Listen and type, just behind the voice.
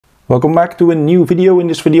Welcome back to a new video. In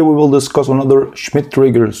this video we will discuss another Schmitt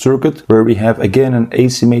Trigger circuit where we have again an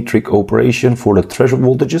asymmetric operation for the threshold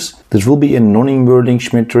voltages. This will be a non-inverting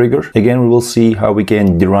Schmitt Trigger. Again we will see how we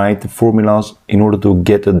can derive the formulas in order to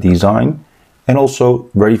get the design and also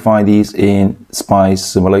verify these in SPICE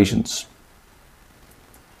simulations.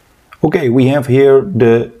 Okay, we have here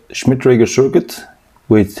the Schmitt Trigger circuit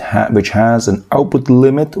which has an output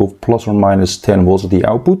limit of plus or minus 10 volts at the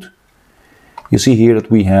output. You see here that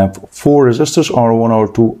we have 4 resistors,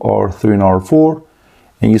 R1, R2, R3 and R4,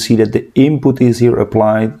 and you see that the input is here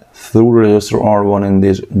applied through resistor R1 in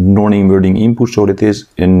this non-inverting input, so that is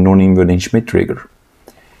a non-inverting Schmitt Trigger.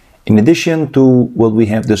 In addition to what we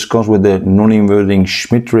have discussed with the non-inverting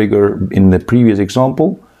Schmitt Trigger in the previous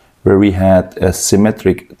example, where we had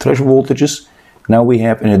symmetric threshold voltages, now we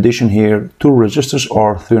have in addition here 2 resistors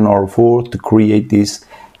R3 and R4 to create these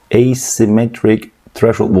asymmetric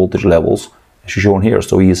threshold voltage levels as shown here.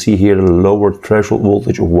 So you see here the lower threshold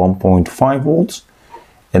voltage of 1.5 volts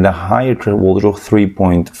and a higher threshold voltage of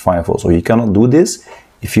 3.5 volts. So you cannot do this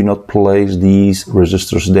if you not place these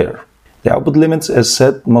resistors there. The output limits, as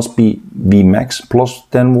said, must be Vmax plus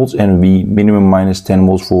 10 volts and V minimum minus 10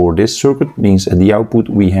 volts for this circuit. Means at the output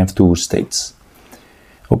we have 2 states.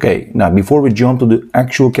 Okay, now before we jump to the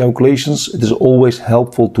actual calculations, it is always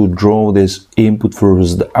helpful to draw this input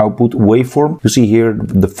versus the output waveform. You see here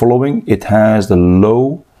the following. It has the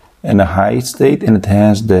low and the high state, and it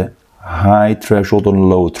has the high threshold and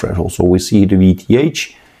low threshold. So we see the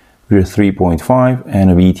VTH, which is 3.5,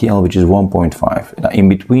 and a VTL, which is 1.5. Now in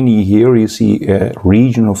between here you see a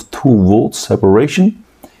region of 2 volts separation.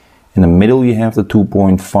 In the middle you have the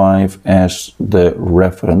 2.5 as the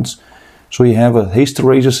reference. So you have a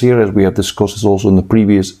hysteresis here, as we have discussed this also in the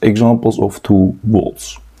previous examples, of 2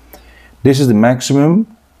 volts. This is the maximum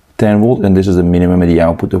 10 volt and this is the minimum at the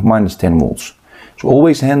output of minus 10 volts. So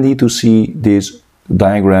always handy to see this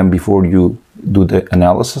diagram before you do the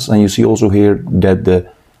analysis. And you see also here that the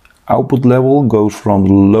output level goes from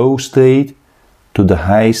the low state to the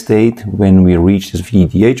high state when we reach this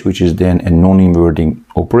VTH, which is then a non-inverting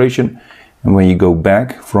operation. And when you go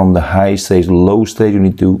back from the high state to the low state, you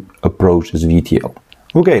need to approach this VTL.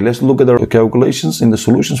 Okay, let's look at our calculations in the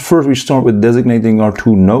solutions. First, we start with designating our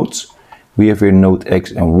 2 nodes. We have here node X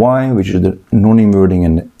and Y, which is the non-inverting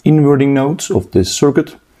and the inverting nodes of this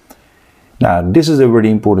circuit. Now, this is a very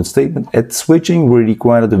important statement. At switching, we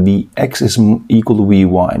require that the Vx is equal to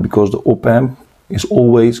Vy, because the op-amp is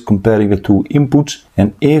always comparing the 2 inputs.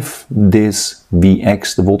 And if this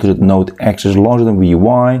Vx, the voltage at node X, is larger than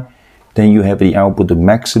Vy, then you have the output, the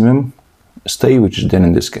maximum state, which is then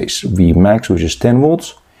in this case Vmax, which is 10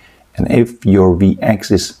 volts. And if your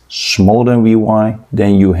Vx is smaller than Vy,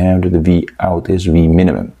 then you have that the V out is V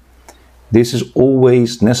minimum. This is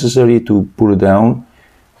always necessary to put it down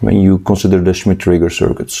when you consider the Schmitt Trigger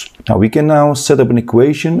circuits. Now we can now set up an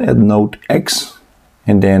equation at node X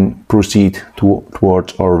and then proceed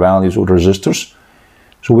towards our values of resistors.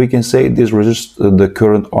 So we can say this the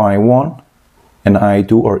current I1 and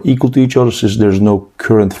I2 are equal to each other, since there's no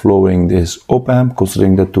current flowing this op-amp,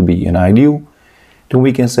 considering that to be an ideal. Then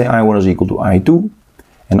we can say I1 is equal to I2,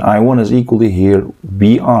 and I1 is equal to here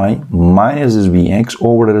Vi minus this Vx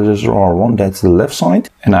over the resistor R1, that's the left side,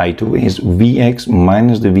 and I2 is Vx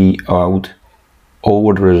minus the V out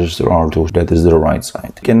over the resistor R2, that is the right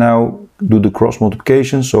side. We can now do the cross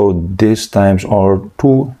multiplication, so this times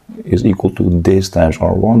R2 is equal to this times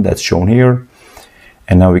R1, that's shown here.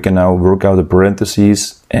 And now we can now work out the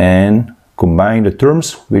parentheses and combine the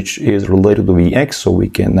terms, which is related to Vx. So we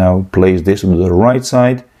can now place this on the right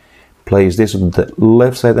side, place this on the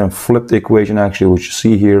left side, and flip the equation actually, which you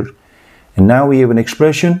see here. And now we have an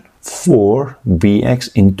expression for Vx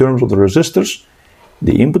in terms of the resistors,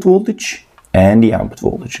 the input voltage and the output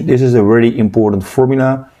voltage. This is a very important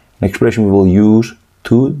formula, an expression we will use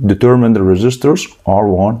to determine the resistors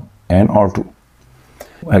R1 and R2.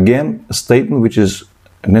 Again, a statement which is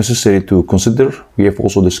necessary to consider. We have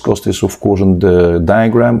also discussed this, of course, on the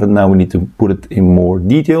diagram, but now we need to put it in more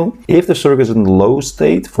detail. If the circuit is in the low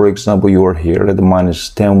state, for example, you are here at the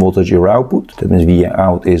minus 10 voltage your output, that means V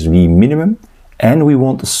out is V minimum, and we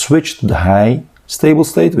want to switch to the high stable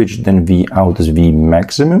state, which then V out is V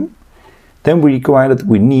maximum, then we require that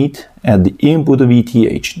we need at the input a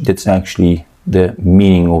VTH. That's actually the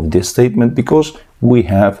meaning of this statement, because we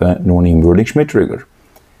have a non-inverting Schmitt Trigger.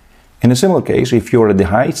 In a similar case, if you're at the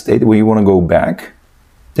high state where you want to go back,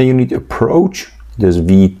 then you need to approach this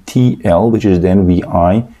VTL, which is then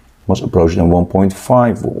Vi must approach then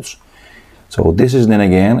 1.5 volts. So this is then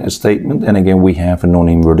again a statement, and again we have a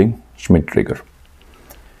non-inverting Schmitt Trigger.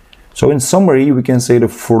 So in summary, we can say that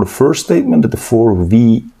for the first statement that for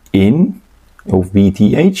V in of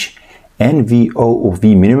VTH and VO of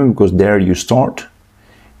V minimum, because there you start,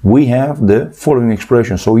 we have the following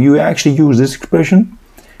expression. So you actually use this expression,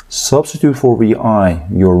 substitute for VI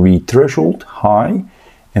your V threshold high,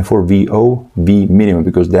 and for VO V minimum,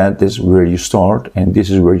 because that is where you start and this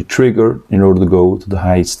is where you trigger in order to go to the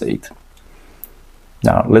high state.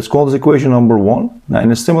 Now let's call this equation number 1. Now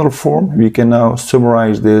in a similar form we can now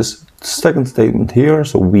summarize this second statement here.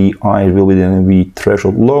 So VI will be then V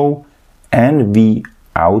threshold low and V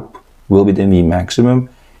out will be then V maximum,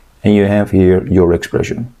 and you have here your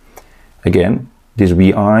expression. Again, this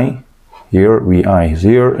VI here, VI is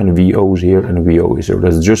here, and VO is here, and VO is here.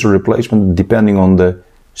 That's just a replacement depending on the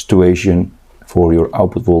situation for your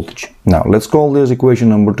output voltage. Now let's call this equation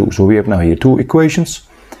number 2. So we have now here two equations.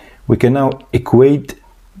 We can now equate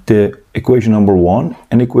the equation number 1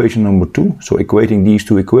 and equation number 2. So equating these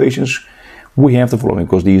two equations, we have the following,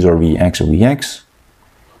 because these are Vx and Vx.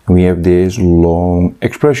 And we have this long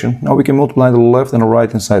expression. Now we can multiply the left and the right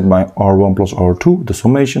hand side by R1 plus R2, the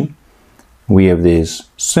summation. We have this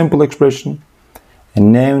simple expression.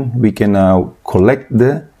 And then we can now collect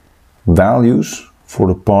the values for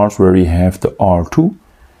the parts where we have the R2.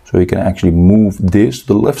 So you can actually move this to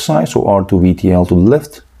the left side, so R2 VTL to the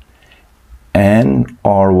left, and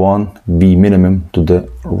R1 V minimum to the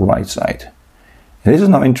right side. And this is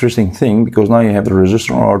now an interesting thing, because now you have the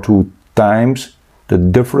resistor R2 times the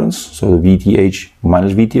difference, so the VTH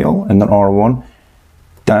minus VTL, and then R1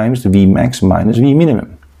 times the Vmax minus V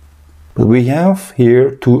minimum. But we have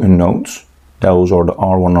here two unknowns. Those are the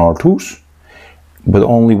R1 and R2s, but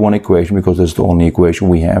only one equation, because that's the only equation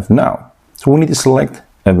we have now. So we need to select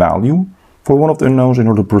a value for one of the unknowns in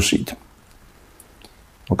order to proceed.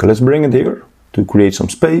 Okay, let's bring it here to create some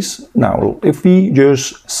space. Now, if we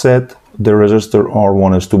just set the resistor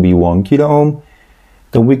R1 as to be 1 kilo ohm,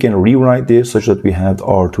 then we can rewrite this such that we have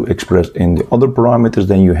R2 expressed in the other parameters.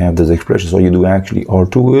 Then you have this expression. So you do actually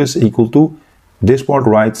R2 is equal to this part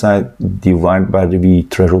right side divided by the V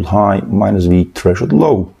threshold high minus V threshold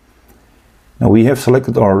low. Now we have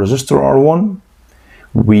selected our resistor R1.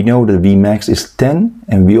 We know that Vmax is 10,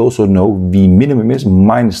 and we also know V minimum is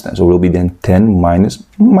minus 10. So it will be then 10 minus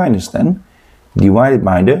minus 10 divided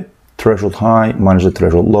by the threshold high minus the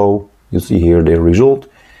threshold low. You'll see here the result.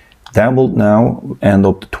 That will now end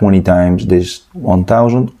up to 20 times this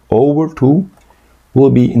 1000 over 2 will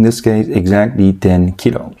be in this case exactly 10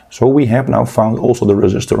 kilo. So we have now found also the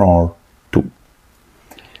resistor R2.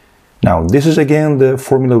 Now this is again the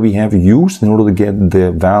formula we have used in order to get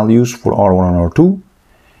the values for R1 and R2.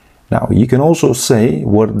 Now you can also say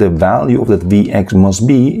what the value of that Vx must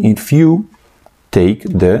be if you take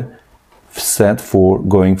the set for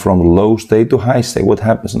going from low state to high state. What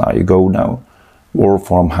happens now? You go now or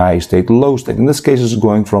from high state to low state. In this case it's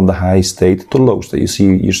going from the high state to low state. You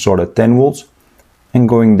see you start at 10 volts and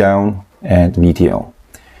going down at VTL.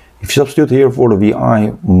 If you substitute here for the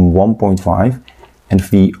VI 1.5 and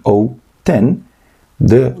VO 10,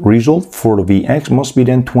 the result for the Vx must be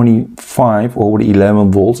then 25 over the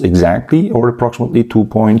 11 volts exactly, or approximately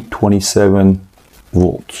 2.27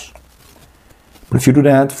 volts. But if you do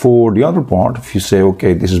that for the other part, if you say,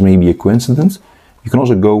 okay, this is maybe a coincidence, you can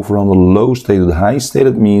also go from the low state to the high state.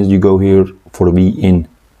 That means you go here for the V in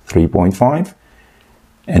 3.5,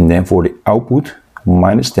 and then for the output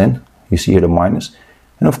minus 10, you see here the minus.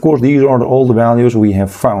 And of course these are all the values we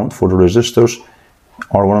have found for the resistors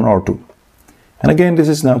R1 and R2. And again, this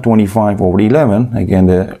is now 25 over 11,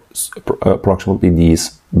 again approximately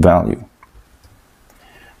this value.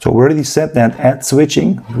 So we already set that at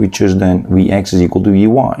switching, which is then Vx is equal to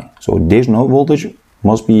Vy. So this node voltage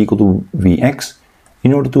must be equal to Vx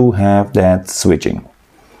in order to have that switching.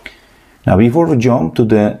 Now before we jump to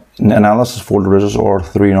the analysis for the resistors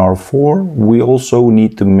R3 and R4, we also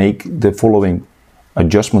need to make the following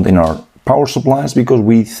adjustment in our power supplies, because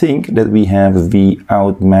we think that we have V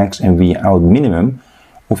out max and V out minimum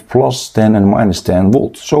of plus 10 and minus 10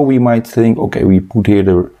 volts. So we might think, okay, we put here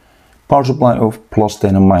the power supply of plus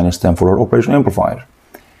 10 and minus 10 for our operational amplifier.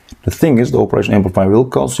 The thing is, the operational amplifier will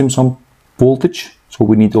consume some voltage, so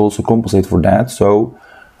we need to also compensate for that. So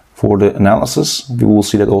for the analysis, we will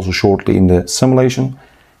see that also shortly in the simulation,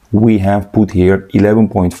 we have put here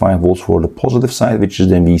 11.5 volts for the positive side, which is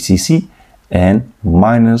then VCC, and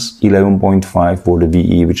minus 11.5 for the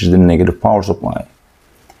VE, which is the negative power supply.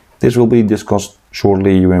 This will be discussed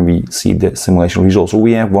shortly when we see the simulation results. So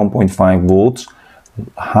we have 1.5 volts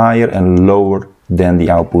higher and lower than the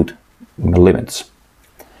output limits.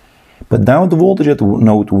 But now the voltage at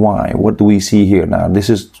node Y, what do we see here? Now this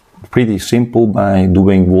is pretty simple by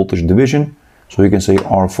doing voltage division. So you can say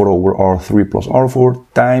R4 over R3 plus R4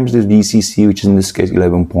 times this VCC, which is in this case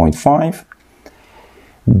 11.5.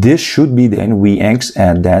 This should be then Vx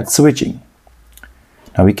at that switching.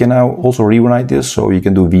 Now we can now also rewrite this, so you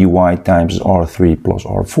can do Vy times R3 plus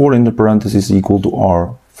R4 in the parentheses equal to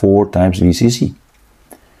R4 times VCC.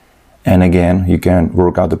 And again, you can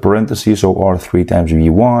work out the parentheses, so R3 times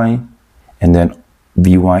Vy, and then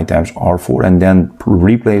Vy times R4, and then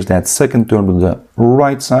replace that second term to the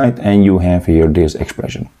right side, and you have here this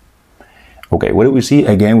expression. Okay, what do we see?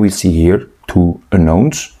 Again, we see here two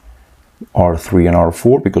unknowns, R3 and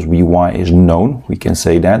R4, because Vy is known. We can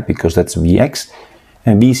say that because that's Vx.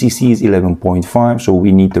 And VCC is 11.5, so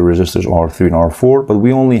we need the resistors R3 and R4, but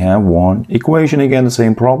we only have one equation. Again, the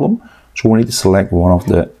same problem. So we need to select one of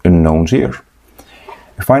the unknowns here.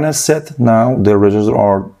 If I now set now the resistor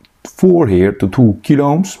R4 here to 2 kilo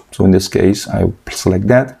ohms, so in this case I select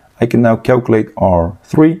that, I can now calculate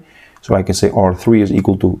R3. So I can say R3 is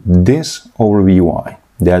equal to this over Vy.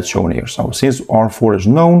 That's shown here. So since R4 is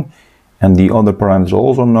known and the other parameters are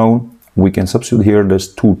also known, we can substitute here this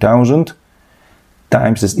 2000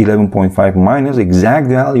 times this 11.5 minus exact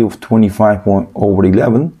value of 25 over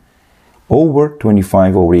 11 over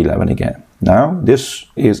 25 over 11 again. Now this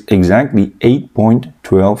is exactly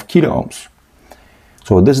 8.12 kilo ohms.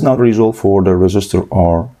 So this is now the result for the resistor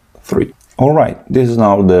R3. Alright, this is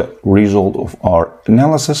now the result of our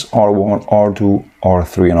analysis, R1, R2,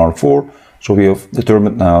 R3 and R4. So we have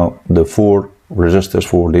determined now the 4 resistors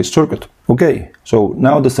for this circuit. Okay, so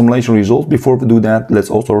now the simulation results. Before we do that, let's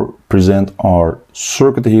also present our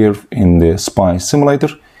circuit here in the SPICE simulator.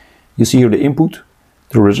 You see here the input,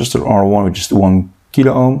 the resistor R1, which is 1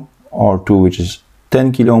 kilo ohm, R2, which is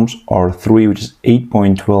 10 kilo ohms, R3, which is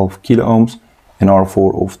 8.12 kilo ohms, and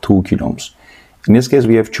R4 of 2 kilo ohms. In this case,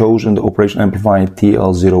 we have chosen the operation amplifier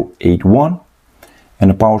TL081, and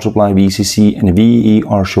the power supply VCC and VEE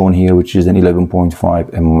are shown here, which is then 11.5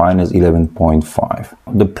 and minus 11.5.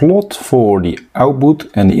 The plot for the output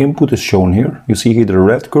and the input is shown here. You see here the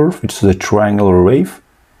red curve, which is a triangular wave.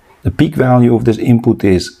 The peak value of this input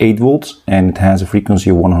is 8 volts and it has a frequency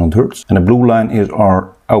of 100 Hertz. And the blue line is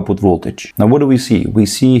our output voltage. Now what do we see? We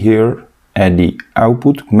see here at the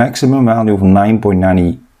output maximum value of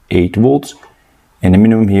 9.98 volts. And the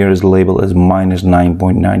minimum here is labeled as minus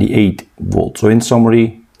 9.98 volts. So in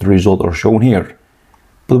summary, the results are shown here.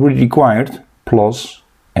 But we required plus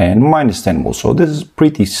and minus 10 volts. So this is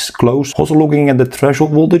pretty close. Also looking at the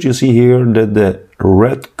threshold voltage, you see here that the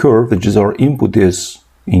red curve, which is our input, is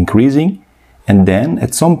increasing. And then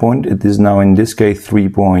at some point, it is now in this case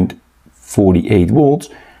 3.48 volts.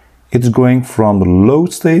 It's going from the low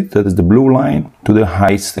state, that is the blue line, to the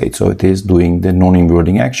high state. So it is doing the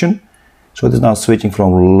non-inverting action. So it is now switching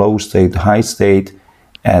from low state to high state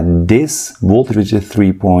at this voltage, which is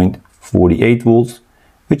 3.48 volts,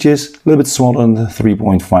 which is a little bit smaller than the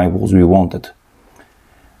 3.5 volts we wanted.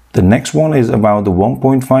 The next one is about the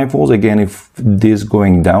 1.5 volts. Again, if this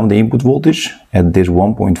going down the input voltage at this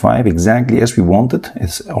 1.5 exactly as we wanted,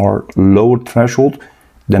 it's our lower threshold,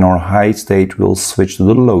 then our high state will switch to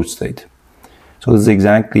the low state. So this is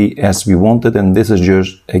exactly as we wanted, and this is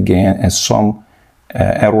just again as some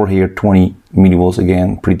error here, 20 millivolts,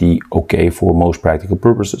 again pretty okay for most practical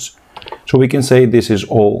purposes. So we can say this is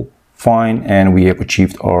all fine and we have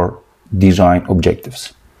achieved our design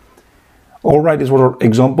objectives. Alright, this was our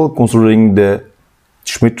example considering the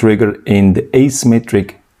Schmitt trigger in the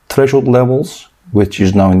asymmetric threshold levels, which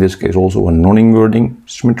is now in this case also a non-inverting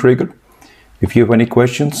Schmitt trigger. If you have any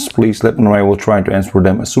questions, please let me know. I will try to answer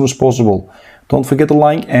them as soon as possible. Don't forget to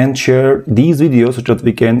like and share these videos so that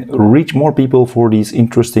we can reach more people for these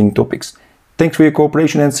interesting topics. Thanks for your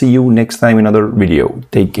cooperation and see you next time in another video.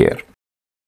 Take care.